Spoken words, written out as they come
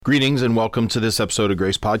Greetings and welcome to this episode of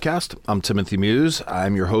Grace Podcast. I'm Timothy Muse.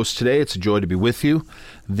 I'm your host today. It's a joy to be with you.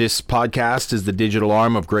 This podcast is the digital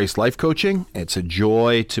arm of Grace Life Coaching. It's a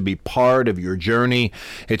joy to be part of your journey.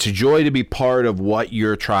 It's a joy to be part of what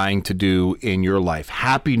you're trying to do in your life.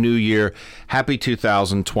 Happy New Year. Happy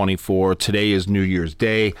 2024. Today is New Year's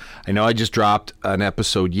Day. I know I just dropped an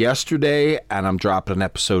episode yesterday and I'm dropping an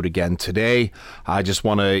episode again today. I just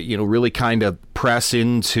want to, really kind of press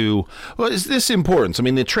into, is this important? I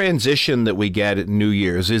mean, the transition that we get at New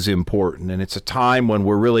Year's is important, and it's a time when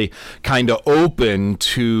we're really kind of open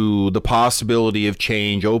to the possibility of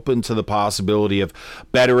change, open to the possibility of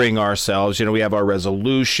bettering ourselves. We have our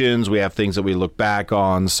resolutions, we have things that we look back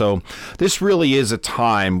on. So this really is a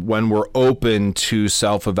time when we're open to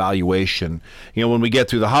self-evaluation. When we get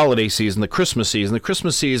through the holiday season, the Christmas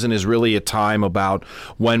season is really a time about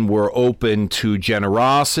when we're open to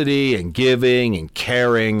generosity and giving and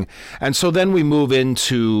caring. And so then we move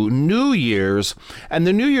into New Year's, and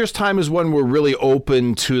the New Year's time is when we're really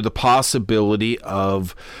open to the possibility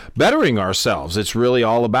of bettering ourselves. It's really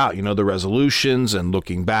all about, the resolutions and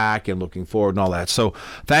looking back and looking forward and all that. So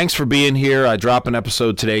thanks for being here. I drop an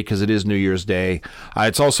episode today because it is New Year's Day.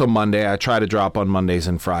 It's also Monday. I try to drop on Mondays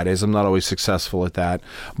and Fridays. I'm not always successful at that,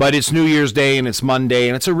 but it's New Year's Day and it's Monday,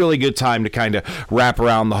 and it's a really good time to kind of wrap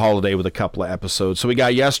around the holiday with a couple of episodes. So we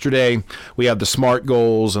got yesterday, we have the SMART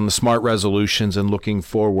goals and the SMART resolutions and looking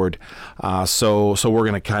forward. So we're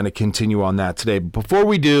going to kind of continue on that today. But before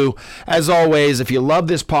we do, as always, if you love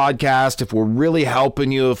this podcast, if we're really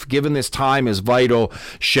helping you, if giving this time is vital,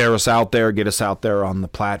 share us out there, get us out there on the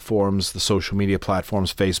platforms, the social media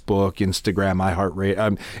platforms, Facebook, Instagram,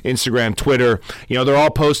 Instagram, Twitter. They're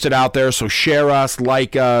all posted out there. So share us,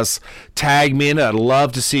 like us, tag me in it. I'd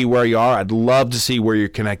love to see where you are. I'd love to see where you're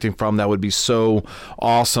connecting from. That would be so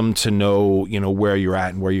awesome to know, where you're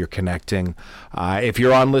at and where you're connecting. If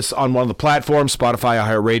you're on one of the platforms, Spotify,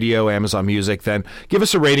 iHeartRadio, Amazon Music, then give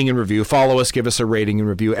us a rating and review. Follow us, give us a rating and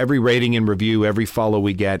review. Every rating and review, every follow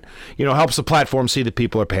we get, helps the platform see that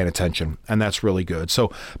people are paying attention, and that's really good.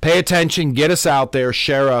 So pay attention, get us out there,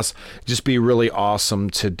 share us. Just be really awesome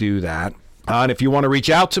to do that. And if you want to reach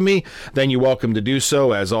out to me, then you're welcome to do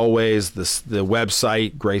so. As always, the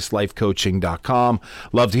website, gracelifecoaching.com.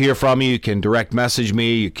 Love to hear from you. You can direct message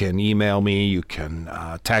me. You can email me. You can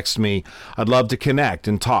text me. I'd love to connect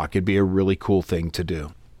and talk. It'd be a really cool thing to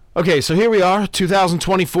do. Okay, so here we are,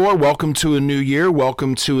 2024. Welcome to a new year.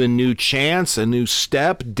 Welcome to a new chance, a new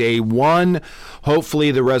step, day one.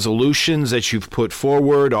 Hopefully the resolutions that you've put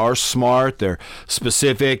forward are smart. They're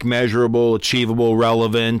specific, measurable, achievable,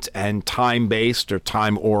 relevant, and time-based or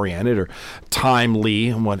time-oriented or timely,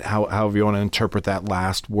 however you want to interpret that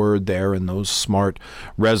last word there in those smart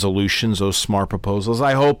resolutions, those smart proposals.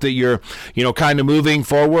 I hope that you're, kind of moving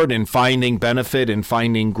forward and finding benefit and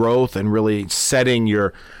finding growth and really setting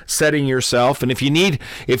yourself. And if you need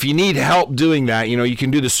help doing that, you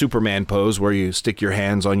can do the Superman pose where you stick your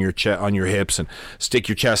hands on your on your hips and stick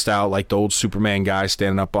your chest out like the old Superman guy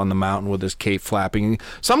standing up on the mountain with his cape flapping.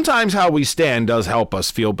 Sometimes how we stand does help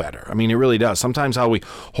us feel better. I mean, it really does. Sometimes how we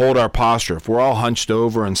hold our posture, if we're all hunched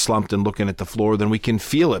over and slumped and looking at the floor, then we can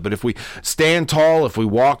feel it. But if we stand tall, if we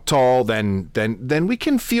walk tall, then we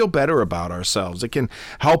can feel better about ourselves. It can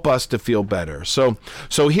help us to feel better. So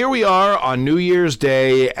here we are on New Year's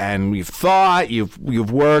Day, and we've thought,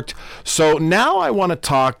 you've worked. So now I want to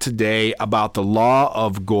talk today about the Law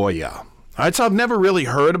of GOYA. All right, so I've never really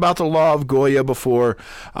heard about the Law of GOYA before.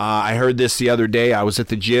 I heard this the other day. I was at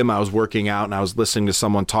the gym, I was working out, and I was listening to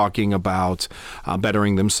someone talking about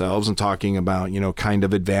bettering themselves and talking about, kind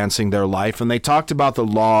of advancing their life. And they talked about the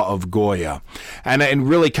Law of GOYA. And it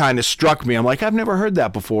really kind of struck me. I'm like, I've never heard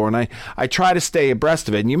that before. And I try to stay abreast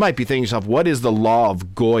of it. And you might be thinking to yourself, what is the Law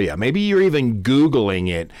of GOYA? Maybe you're even Googling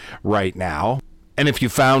it right now. And if you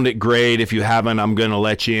found it, great. If you haven't, I'm going to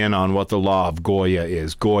let you in on what the Law of GOYA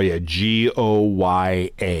is. GOYA,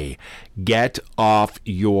 G-O-Y-A. Get off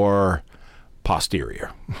your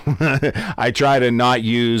posterior. I try to not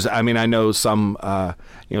use, I know some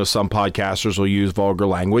podcasters will use vulgar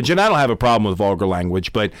language, and I don't have a problem with vulgar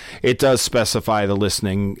language, but it does specify the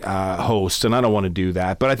listening host, and I don't want to do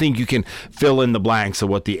that. But I think you can fill in the blanks of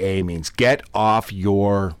what the A means. Get off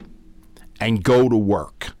your and go to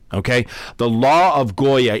work. Okay? The Law of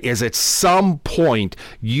GOYA is at some point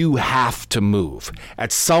you have to move.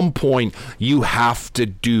 At some point you have to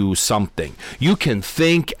do something. You can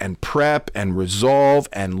think and prep and resolve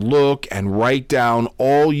and look and write down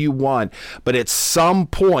all you want, but at some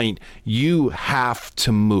point you have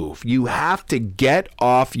to move. You have to get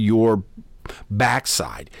off your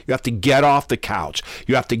backside. You have to get off the couch.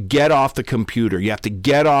 You have to get off the computer. You have to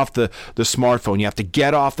get off the smartphone. You have to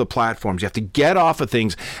get off the platforms. You have to get off of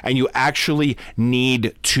things, and you actually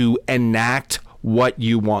need to enact what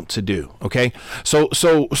you want to do. Okay, so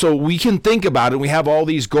we can think about it. We have all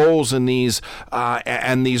these goals and these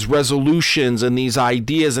resolutions and these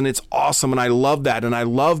ideas, and it's awesome, and I love that, and I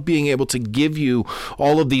love being able to give you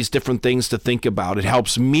all of these different things to think about. It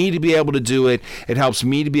helps me to be able to do it. It helps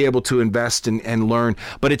me to be able to invest and learn.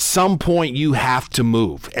 But at some point, you have to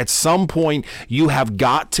move. At some point, you have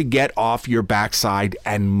got to get off your backside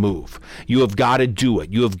and move. You have got to do it.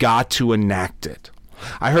 You have got to enact it.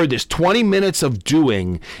 I heard this: 20 minutes of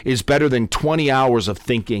doing is better than 20 hours of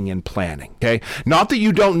thinking and planning. Okay? Not that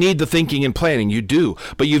you don't need the thinking and planning, you do,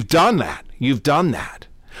 but you've done that. You've done that.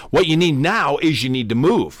 What you need now is you need to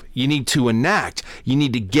move. You need to enact. You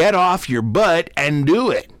need to get off your butt and do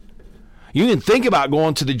it. You can think about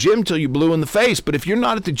going to the gym till you're blue in the face, but if you're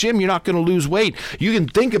not at the gym, you're not going to lose weight. You can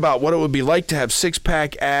think about what it would be like to have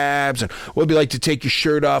six-pack abs, and what it would be like to take your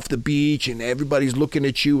shirt off the beach, and everybody's looking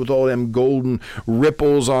at you with all them golden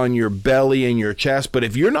ripples on your belly and your chest. But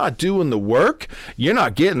if you're not doing the work, you're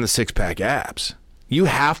not getting the six-pack abs. You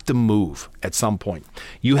have to move at some point.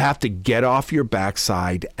 You have to get off your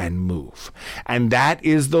backside and move. And that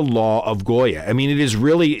is the law of GOYA. I mean, it's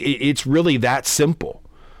really that simple.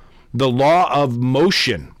 The law of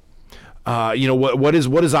motion. What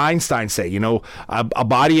does Einstein say? A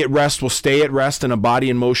body at rest will stay at rest, and a body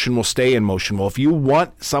in motion will stay in motion. Well, if you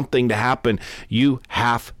want something to happen, you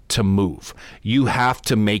have to move. You have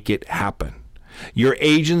to make it happen. Your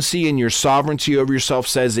agency and your sovereignty over yourself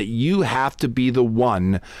says that you have to be the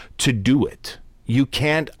one to do it. You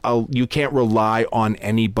can't rely on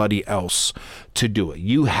anybody else to do it.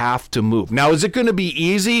 You have to move. Now, is it going to be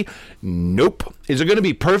easy? Nope. Is it going to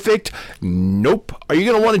be perfect? Nope. Are you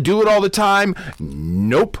going to want to do it all the time?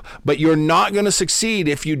 Nope. But you're not going to succeed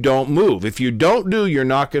if you don't move. If you don't do, you're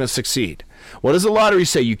not going to succeed. What does the lottery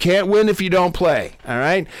say? You can't win if you don't play. All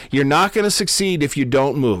right? You're not going to succeed if you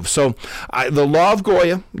don't move. So the law of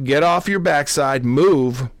GOYA: get off your backside,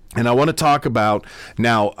 move. And I want to talk about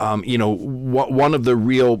now, one of the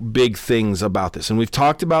real big things about this, and we've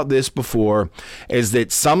talked about this before, is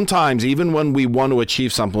that sometimes even when we want to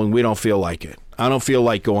achieve something, we don't feel like it. I don't feel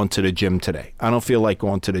like going to the gym today.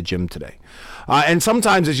 And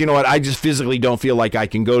sometimes it's, I just physically don't feel like I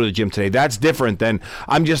can go to the gym today. That's different than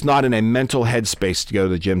I'm just not in a mental headspace to go to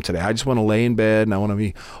the gym today. I just want to lay in bed and I want to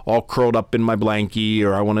be all curled up in my blankie,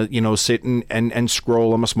 or I want to, sit and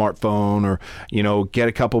scroll on my smartphone, or, get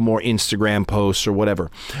a couple more Instagram posts or whatever.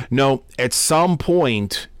 No, at some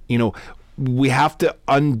point, we have to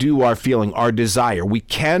undo our feeling, our desire. We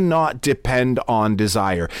cannot depend on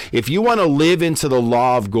desire. If you want to live into the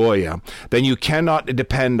law of GOYA, then you cannot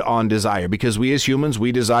depend on desire, because we as humans,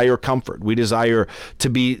 we desire comfort. We desire to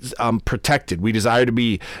be protected. We desire to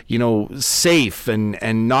be, safe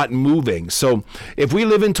and not moving. So if we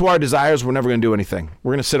live into our desires, we're never going to do anything.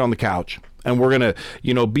 We're going to sit on the couch. And we're going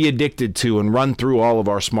to, be addicted to and run through all of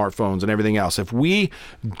our smartphones and everything else. If we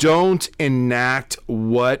don't enact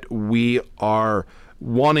what we are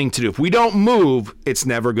wanting to do, if we don't move, it's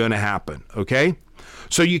never going to happen, okay?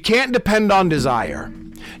 So you can't depend on desire.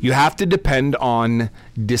 You have to depend on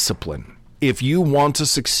discipline. If you want to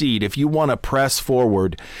succeed, if you want to press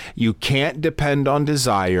forward, you can't depend on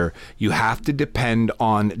desire. You have to depend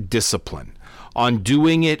on discipline, on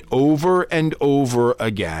doing it over and over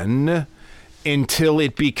again, until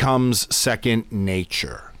it becomes second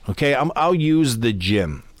nature. Okay, I'll use the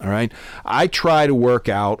gym, all right? I try to work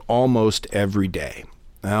out almost every day.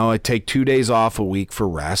 Now, I take 2 days off a week for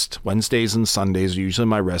rest. Wednesdays and Sundays are usually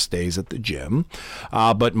my rest days at the gym.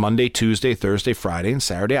 But Monday, Tuesday, Thursday, Friday, and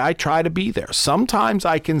Saturday, I try to be there. Sometimes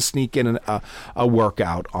I can sneak in a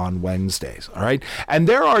workout on Wednesdays, all right? And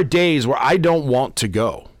there are days where I don't want to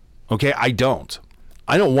go, okay? I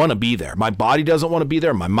don't want to be there. My body doesn't want to be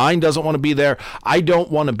there. My mind doesn't want to be there. I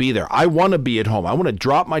don't want to be there. I want to be at home. I want to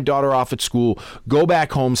drop my daughter off at school, go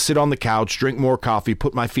back home, sit on the couch, drink more coffee,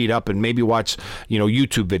 put my feet up, and maybe watch,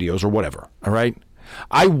 YouTube videos or whatever. All right.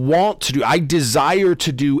 I desire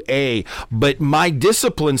to do A, but my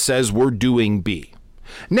discipline says we're doing B.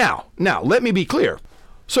 Now, let me be clear.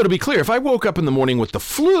 So to be clear, if I woke up in the morning with the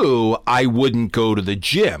flu, I wouldn't go to the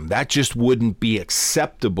gym. That just wouldn't be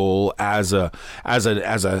acceptable as a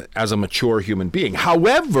mature human being.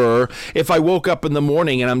 However, if I woke up in the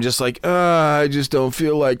morning and I'm just like, I just don't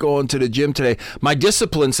feel like going to the gym today, my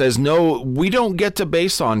discipline says, no, we don't get to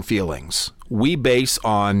base on feelings. We base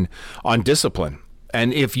on discipline.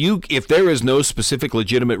 And if there is no specific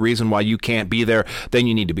legitimate reason why you can't be there, then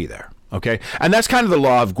you need to be there. Okay? And that's kind of the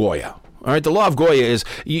law of GOYA. All right. The law of GOYA is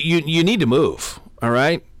you need to move. All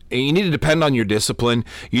right. You need to depend on your discipline.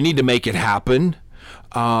 You need to make it happen.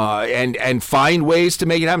 And find ways to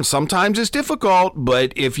make it happen. Sometimes it's difficult,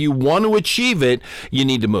 but if you want to achieve it, you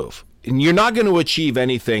need to move. And you're not going to achieve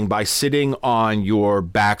anything by sitting on your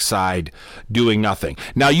backside doing nothing.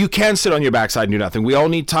 Now, you can sit on your backside and do nothing. We all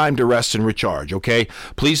need time to rest and recharge, okay?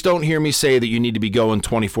 Please don't hear me say that you need to be going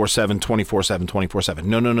 24/7, 24/7, 24/7.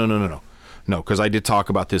 No. No, because I did talk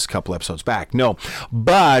about this a couple episodes back. No,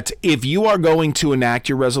 but if you are going to enact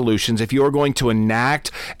your resolutions, if you are going to enact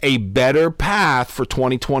a better path for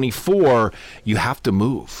 2024, you have to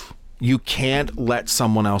move. You can't let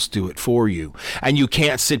someone else do it for you. And you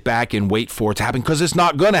can't sit back and wait for it to happen, because it's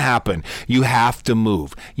not going to happen. You have to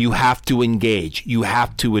move. You have to engage. You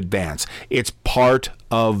have to advance. It's part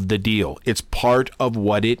of the deal. It's part of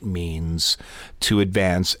what it means to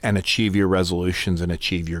advance and achieve your resolutions and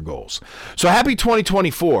achieve your goals. So happy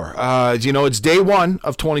 2024. It's day one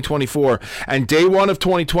of 2024, and day one of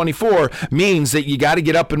 2024 means that you got to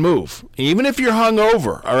get up and move. Even if you're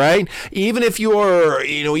hungover, all right? Even if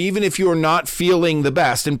you're not feeling the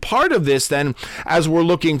best. And part of this then, as we're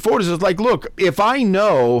looking forward, is like, look, if I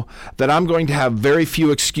know that I'm going to have very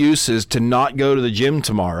few excuses to not go to the gym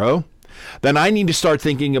tomorrow, then I need to start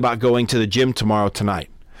thinking about going to the gym tomorrow tonight,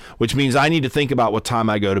 which means I need to think about what time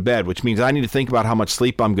I go to bed, which means I need to think about how much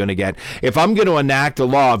sleep I'm going to get. If I'm going to enact the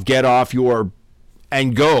law of get off your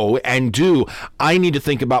and go and do, I need to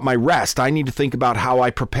think about my rest. I need to think about how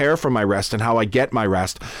I prepare for my rest and how I get my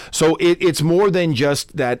rest. So it's more than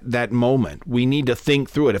just that moment. We need to think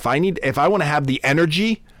through it. If I want to have the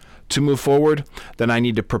energy to move forward, then I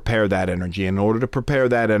need to prepare that energy. In order to prepare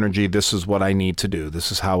that energy, this is what I need to do.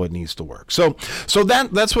 This is how it needs to work. So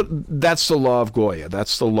that's the law of GOYA.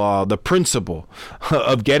 That's the principle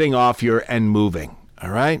of getting off your and moving.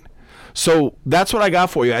 All right. So that's what I got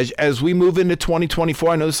for you as we move into 2024.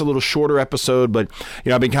 I know this is a little shorter episode, but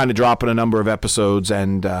I've been kind of dropping a number of episodes,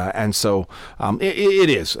 and so it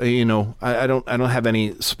is. I don't have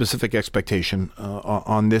any specific expectation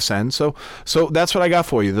on this end. So that's what I got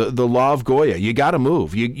for you. The law of GOYA. You got to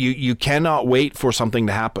move. You cannot wait for something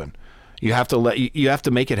to happen. You have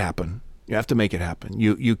to make it happen. You have to make it happen.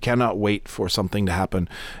 You cannot wait for something to happen.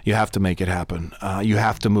 You have to make it happen. You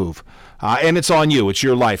have to move, and it's on you. It's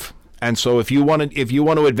your life. And so if you want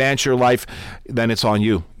to advance your life, then it's on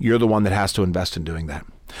you. You're the one that has to invest in doing that.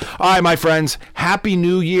 All right, my friends, happy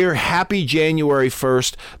New Year. Happy January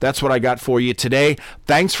 1st. That's what I got for you today.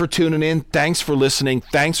 Thanks for tuning in. Thanks for listening.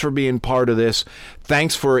 Thanks for being part of this.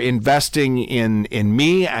 Thanks for investing in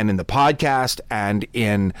me and in the podcast and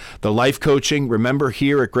in the life coaching. Remember,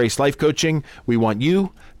 here at Grace Life Coaching, we want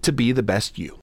you to be the best you.